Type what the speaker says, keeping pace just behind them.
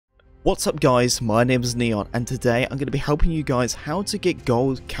What's up guys, my name is Neon and today I'm going to be helping you guys how to get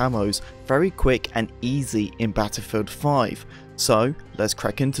gold camos very quick and easy in Battlefield 5. So let's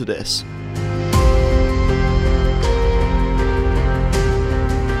crack into this.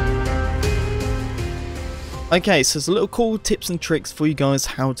 Okay, so there's a little cool tips and tricks for you guys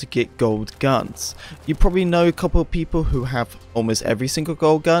how to get gold guns. You probably know a couple of people who have almost every single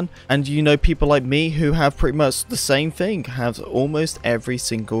gold gun, and you know people like me who have pretty much the same thing, have almost every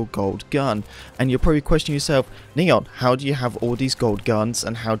single gold gun. And you're probably questioning yourself, Neon, how do you have all these gold guns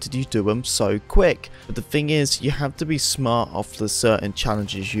and how did you do them so quick? But the thing is, you have to be smart of the certain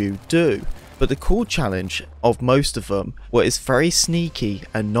challenges you do. But the cool challenge of most of them, what is very sneaky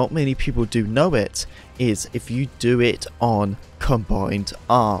and not many people do know it, is if you do it on combined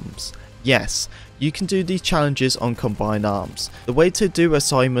arms. Yes, you can do these challenges on combined arms. The way to do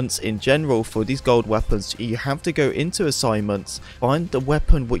assignments in general for these gold weapons, you have to go into assignments, find the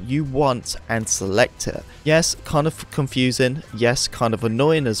weapon what you want and select it. Yes, kind of confusing, yes, kind of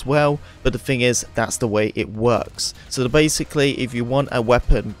annoying as well, but the thing is, that's the way it works. So basically, if you want a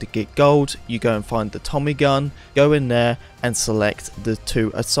weapon to get gold, you go and find the Tommy gun, go in there and select the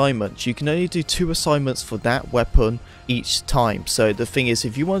 2 assignments. You can only do 2 assignments for that weapon each time. So the thing is,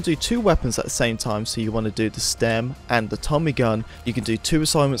 if you want to do 2 weapons at the same time, so you want to do the stem and the Tommy gun, you can do 2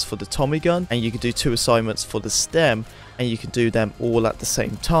 assignments for the Tommy gun and you can do 2 assignments for the stem, and you can do them all at the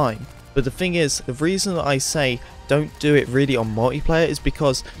same time. But the thing is, the reason that I say don't do it really on multiplayer is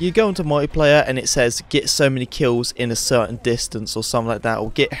because you go into multiplayer and it says get so many kills in a certain distance or something like that,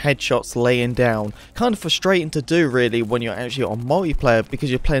 or get headshots laying down. Kind of frustrating to do really when you're actually on multiplayer because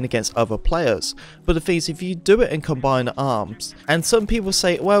you're playing against other players. But the thing is, if you do it in combined arms, and some people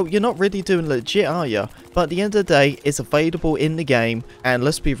say, well, you're not really doing legit, are you? But at the end of the day, it's available in the game, and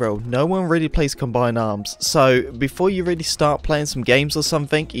let's be real, no one really plays combined arms. So before you really start playing some games or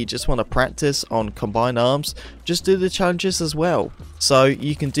something, you just want to practice on combined arms, just do the challenges as well. So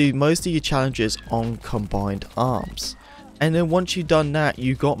you can do most of your challenges on combined arms. And then once you've done that,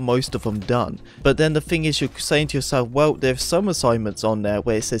 you got most of them done. But then the thing is, you're saying to yourself, well, there's some assignments on there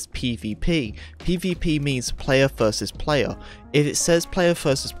where it says PvP. PvP means player versus player. If it says player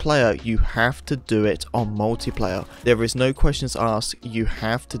versus player, you have to do it on multiplayer. There is no questions asked, you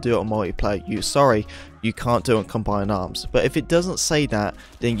have to do it on multiplayer. You can't do it on combined arms. But if it doesn't say that,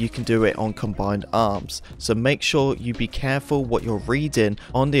 then you can do it on combined arms. So make sure you be careful what you're reading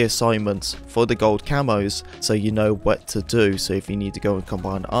on the assignments for the gold camos, so you know what to do. So if you need to go on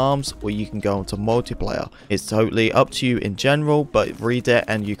combined arms, or you can go into multiplayer. It's totally up to you in general, but read it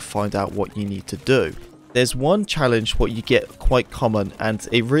and you can find out what you need to do. There's one challenge what you get quite common, and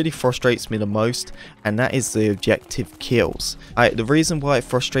it really frustrates me the most, and that is the objective kills. The reason why it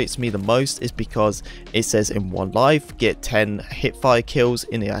frustrates me the most is because it says in 1 life get 10 hipfire kills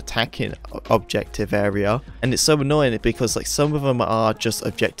in the attacking objective area, and it's so annoying because like some of them are just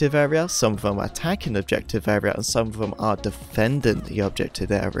objective area, some of them are attacking objective area, and some of them are defending the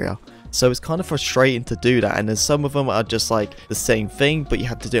objective area. So it's kind of frustrating to do that, and then some of them are just like the same thing, but you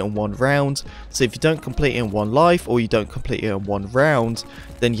have to do it in 1 round. So if you don't complete it in 1 life, or you don't complete it in 1 round,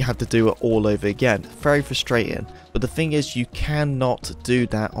 then you have to do it all over again. Very frustrating. But the thing is, you cannot do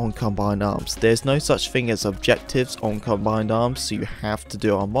that on combined arms. There's no such thing as objectives on combined arms, so you have to do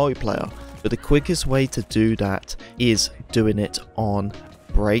it on multiplayer. But the quickest way to do that is doing it on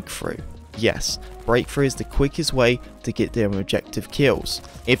breakthrough. Yes, breakthrough is the quickest way to get them objective kills.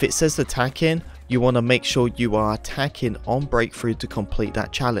 If it says attacking, you want to make sure you are attacking on breakthrough to complete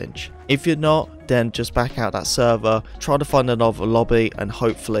that challenge. If you're not, then just back out that server, try to find another lobby, and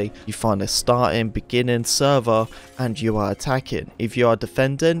hopefully you find a starting beginning server and you are attacking. If you are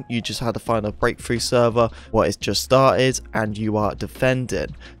defending, you just have to find a breakthrough server where it's just started and you are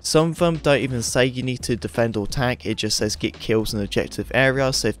defending. Some of them don't even say you need to defend or attack, it just says get kills in the objective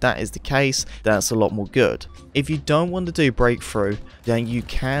area. So if that is the case, that's a lot more good. If you don't want to do breakthrough, then you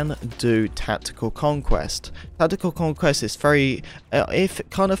can do tactical conquest. Tactical conquest is very, it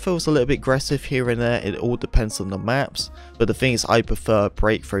kind of feels a little bit aggressive here and there, it all depends on the maps, but the thing is, I prefer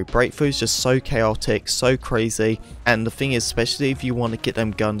breakthrough. Breakthrough is just so chaotic, so crazy, and the thing is, especially if you want to get them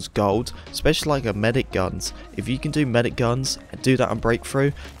guns gold, especially like a medic guns, if you can do medic guns and do that on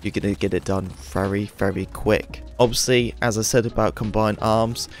breakthrough, you're going to get it done very, very quick. Obviously, as I said about combined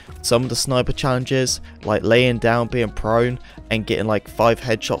arms, some of the sniper challenges, like laying down, being prone, and getting like 5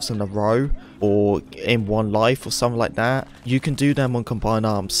 headshots in a row, or in one life or something like that, you can do them on combined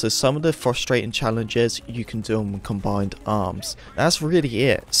arms. So some of the frustrating challenges, you can do them on combined arms. That's really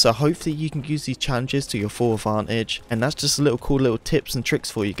it. So hopefully you can use these challenges to your full advantage, and that's just a little cool little tips and tricks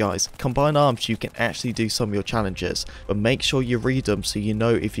for you guys. Combined arms, you can actually do some of your challenges, but make sure you read them so you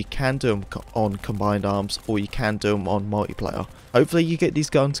know if you can do them on combined arms or you can do them on multiplayer. Hopefully you get these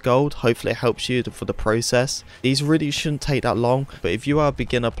guns gold, hopefully it helps you for the process. These really shouldn't take that long, but if you are a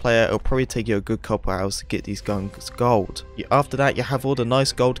beginner player, it'll probably take you a good couple hours to get these guns gold. After that, you have all the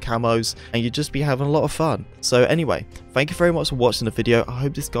nice gold camos, and you just be having a lot of fun. So anyway, thank you very much for watching the video. I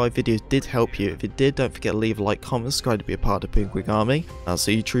hope this guide video did help you. If it did, don't forget to leave a like, comment, subscribe to be a part of the Penguin Army. I'll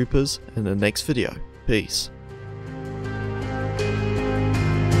see you troopers in the next video. Peace.